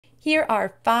Here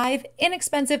are 5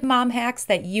 inexpensive mom hacks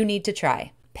that you need to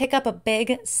try. Pick up a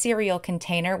big cereal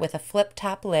container with a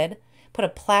flip-top lid, put a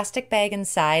plastic bag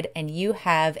inside, and you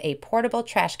have a portable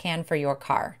trash can for your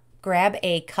car. Grab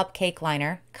a cupcake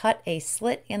liner, cut a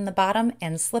slit in the bottom,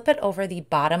 and slip it over the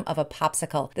bottom of a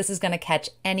popsicle. This is going to catch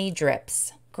any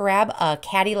drips. Grab a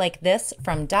caddy like this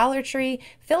from Dollar Tree,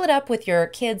 fill it up with your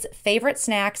kids' favorite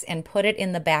snacks, and put it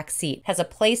in the back seat. Has a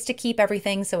place to keep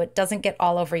everything so it doesn't get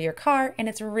all over your car, and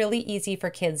it's really easy for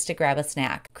kids to grab a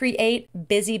snack. Create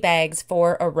busy bags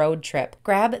for a road trip.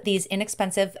 Grab these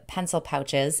inexpensive pencil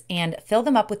pouches and fill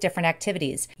them up with different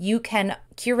activities. You can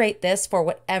curate this for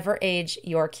whatever age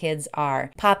your kids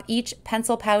are. Pop each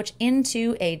pencil pouch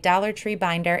into a Dollar Tree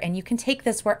binder, and you can take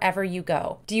this wherever you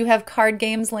go. Do you have card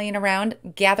games laying around?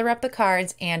 Gather up the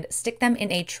cards and stick them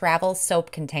in a travel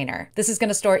soap container. This is going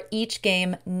to store each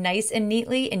game nice and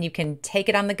neatly, and you can take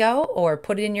it on the go or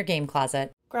put it in your game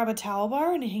closet. Grab a towel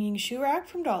bar and a hanging shoe rack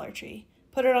from Dollar Tree.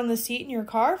 Put it on the seat in your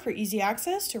car for easy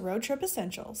access to road trip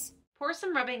essentials. Pour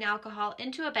some rubbing alcohol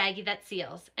into a baggie that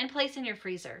seals and place in your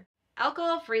freezer.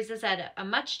 Alcohol freezes at a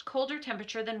much colder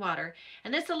temperature than water,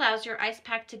 and this allows your ice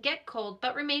pack to get cold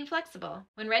but remain flexible.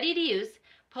 When ready to use,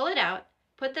 pull it out,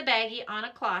 put the baggie on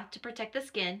a cloth to protect the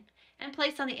skin, and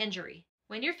place on the injury.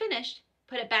 When you're finished,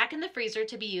 put it back in the freezer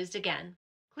to be used again.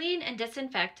 Clean and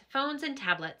disinfect phones and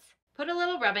tablets. Put a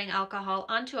little rubbing alcohol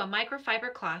onto a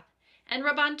microfiber cloth and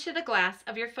rub onto the glass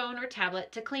of your phone or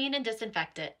tablet to clean and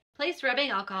disinfect it. Place rubbing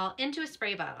alcohol into a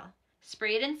spray bottle.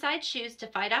 Spray it inside shoes to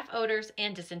fight off odors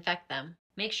and disinfect them.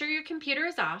 Make sure your computer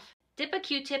is off. Dip a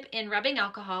Q-tip in rubbing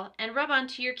alcohol and rub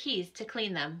onto your keys to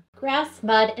clean them. Grass,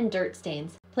 mud, and dirt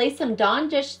stains. Place some Dawn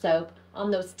dish soap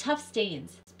on those tough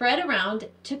stains. Spread around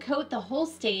to coat the whole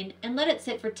stain and let it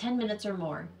sit for 10 minutes or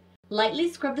more. Lightly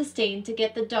scrub the stain to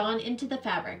get the Dawn into the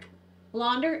fabric.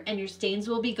 Launder and your stains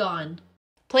will be gone.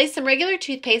 Place some regular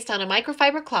toothpaste on a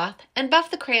microfiber cloth and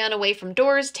buff the crayon away from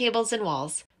doors, tables, and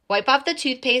walls. Wipe off the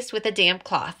toothpaste with a damp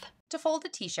cloth. To fold a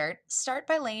t-shirt, start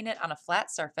by laying it on a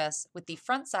flat surface with the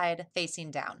front side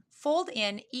facing down. Fold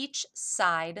in each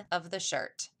side of the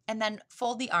shirt and then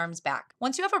fold the arms back.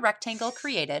 Once you have a rectangle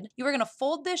created, you are going to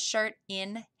fold this shirt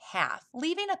in half,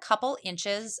 leaving a couple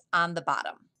inches on the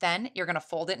bottom. Then you're going to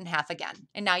fold it in half again.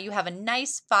 And now you have a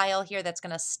nice file here that's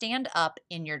going to stand up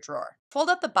in your drawer. Fold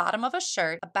up the bottom of a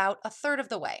shirt about a third of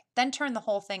the way, then turn the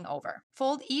whole thing over.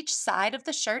 Fold each side of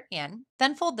the shirt in,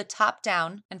 then fold the top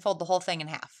down and fold the whole thing in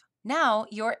half. Now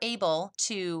you're able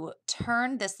to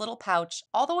turn this little pouch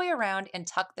all the way around and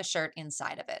tuck the shirt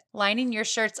inside of it. Lining your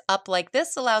shirts up like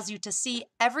this allows you to see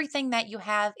everything that you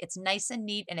have. It's nice and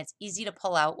neat and it's easy to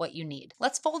pull out what you need.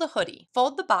 Let's fold a hoodie.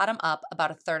 Fold the bottom up about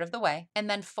a third of the way and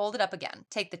then fold it up again.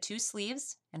 Take the 2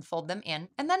 sleeves and fold them in,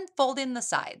 and then fold in the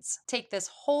sides. Take this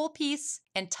whole piece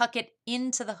and tuck it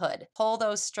into the hood. Pull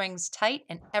those strings tight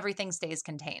and everything stays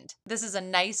contained. This is a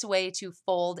nice way to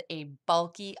fold a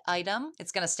bulky item.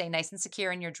 It's gonna stay nice and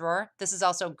secure in your drawer. This is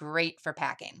also great for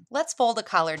packing. Let's fold a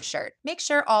collared shirt. Make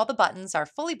sure all the buttons are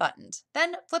fully buttoned.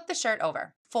 Then flip the shirt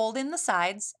over. Fold in the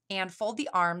sides and fold the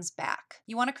arms back.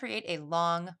 You want to create a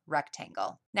long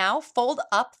rectangle. Now fold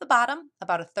up the bottom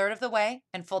about a third of the way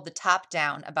and fold the top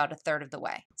down about a third of the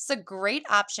way. It's a great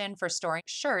option for storing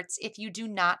shirts if you do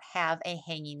not have a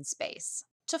hanging space.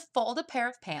 To fold a pair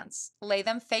of pants, lay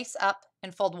them face up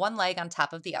and fold one leg on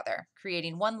top of the other,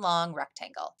 creating one long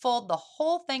rectangle. Fold the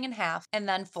whole thing in half and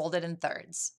then fold it in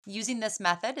thirds. Using this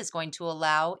method is going to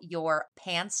allow your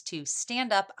pants to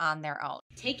stand up on their own.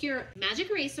 Take your magic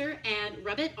eraser and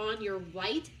rub it on your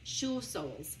white shoe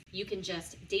soles. You can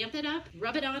just damp it up,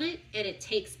 rub it on it, and it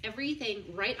takes everything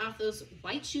right off those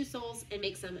white shoe soles and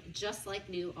makes them just like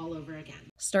new all over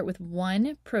again. Start with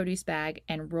one produce bag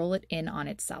and roll it in on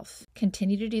itself.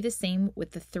 Continue to do the same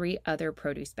with the 3 other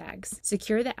produce bags.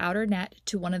 Secure the outer net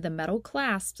to one of the metal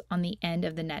clasps on the end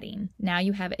of the netting. Now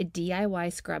you have a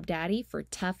DIY scrub daddy for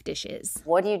tough dishes.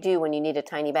 What do you do when you need a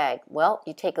tiny bag? Well,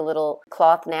 you take a little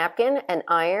cloth napkin and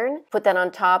iron, put that on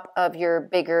top of your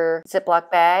bigger Ziploc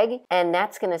bag, and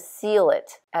that's going to seal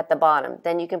it at the bottom.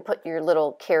 Then you can put your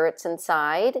little carrots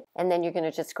inside, and then you're going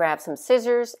to just grab some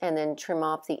scissors and then trim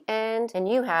off the end, and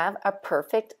you have a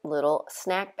perfect little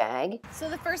snack bag. So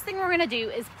the first thing we're going to do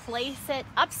is place it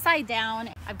upside down.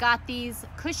 I've got these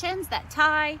cushions that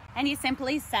tie, and you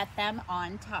simply set them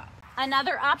on top.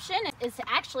 Another option is to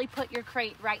actually put your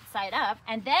crate right side up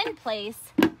and then place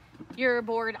your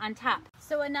board on top.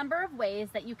 So a number of ways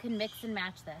that you can mix and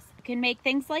match this. You can make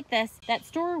things like this that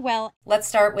store well. Let's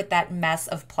start with that mess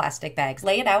of plastic bags.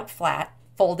 Lay it out flat,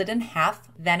 fold it in half,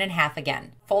 then in half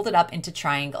again. Fold it up into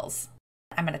triangles.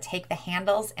 I'm going to take the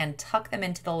handles and tuck them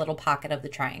into the little pocket of the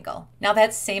triangle. Now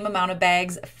that same amount of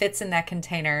bags fits in that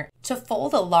container. To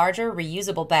fold a larger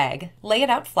reusable bag, lay it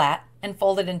out flat and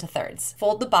fold it into thirds.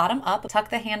 Fold the bottom up,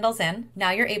 tuck the handles in. Now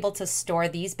you're able to store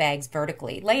these bags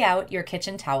vertically. Lay out your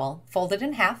kitchen towel, fold it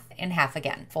in half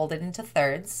again. Fold it into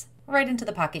thirds, right into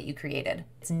the pocket you created.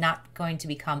 It's not going to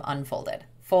become unfolded.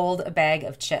 Fold a bag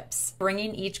of chips,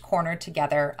 bringing each corner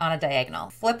together on a diagonal.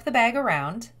 Flip the bag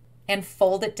around and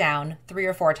fold it down 3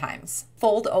 or 4 times.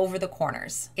 Fold over the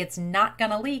corners. It's not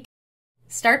gonna leak.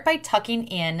 Start by tucking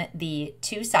in the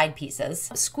 2 side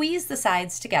pieces. Squeeze the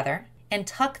sides together and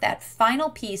tuck that final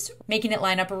piece, making it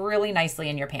line up really nicely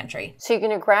in your pantry. So you're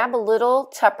gonna grab a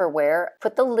little Tupperware,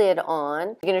 put the lid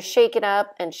on. You're gonna shake it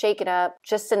up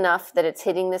just enough that it's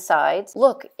hitting the sides.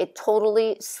 Look, it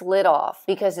totally slid off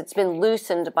because it's been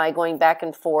loosened by going back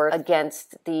and forth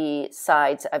against the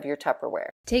sides of your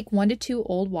Tupperware. Take 1 to 2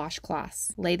 old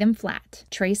washcloths, lay them flat,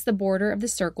 trace the border of the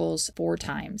circles 4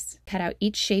 times. Cut out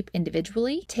each shape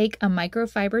individually. Take a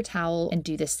microfiber towel and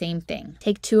do the same thing.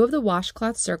 Take 2 of the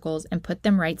washcloth circles and put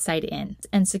them right side in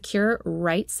and secure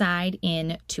right side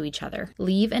in to each other.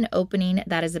 Leave an opening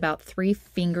that is about 3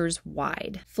 fingers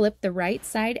wide. Flip the right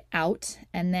side out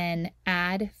and then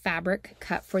add fabric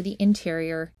cut for the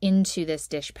interior into this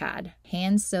dish pad.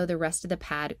 Hand sew the rest of the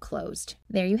pad closed.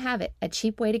 There you have it, a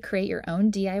cheap way to create your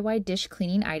own DIY dish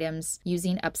cleaning items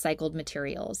using upcycled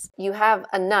materials. You have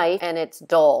a knife and it's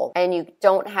dull and you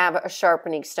don't have a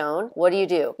sharpening stone. What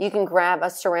do? You can grab a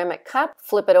ceramic cup,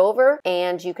 flip it over,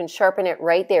 and you can sharpen it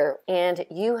right there. And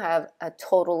you have a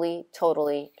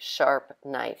totally sharp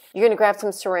knife. You're gonna grab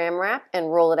some saran wrap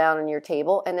and roll it out on your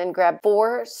table, and then grab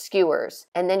 4 skewers.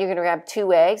 And then you're gonna grab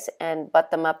 2 eggs and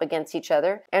butt them up against each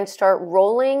other and start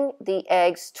rolling the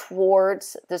eggs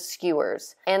towards the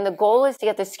skewers. And the goal is to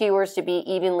get the skewers to be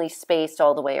evenly spaced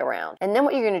all the way around. And then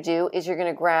what you're gonna do is you're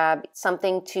gonna grab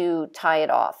something to tie it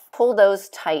off. Pull those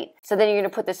tight. So then you're gonna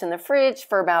put this in the fridge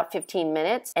for about 15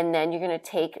 minutes, and then you're gonna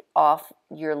take off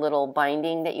your little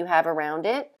binding that you have around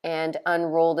it and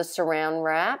unroll the saran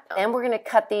wrap. And we're gonna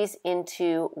cut these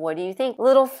into, what do you think?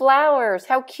 Little flowers.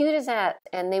 How cute is that?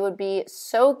 And they would be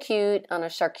so cute on a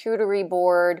charcuterie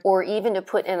board or even to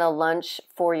put in a lunch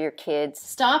for your kids.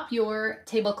 Stop your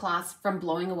tablecloths from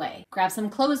blowing away. Grab some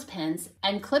clothespins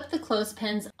and clip the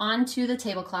clothespins onto the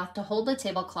tablecloth to hold the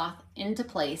tablecloth into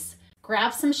place.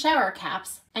 Grab some shower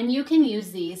caps, and you can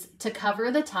use these to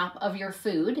cover the top of your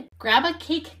food. Grab a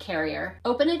cake carrier,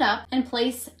 open it up, and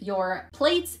place your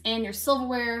plates and your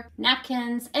silverware,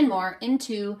 napkins, and more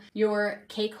into your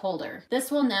cake holder. This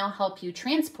will now help you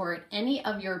transport any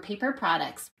of your paper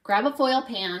products. Grab a foil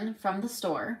pan from the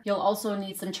store. You'll also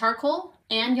need some charcoal,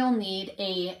 and you'll need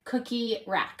a cookie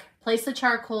rack. Place the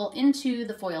charcoal into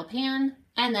the foil pan,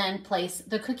 and then place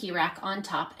the cookie rack on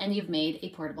top, and you've made a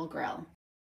portable grill.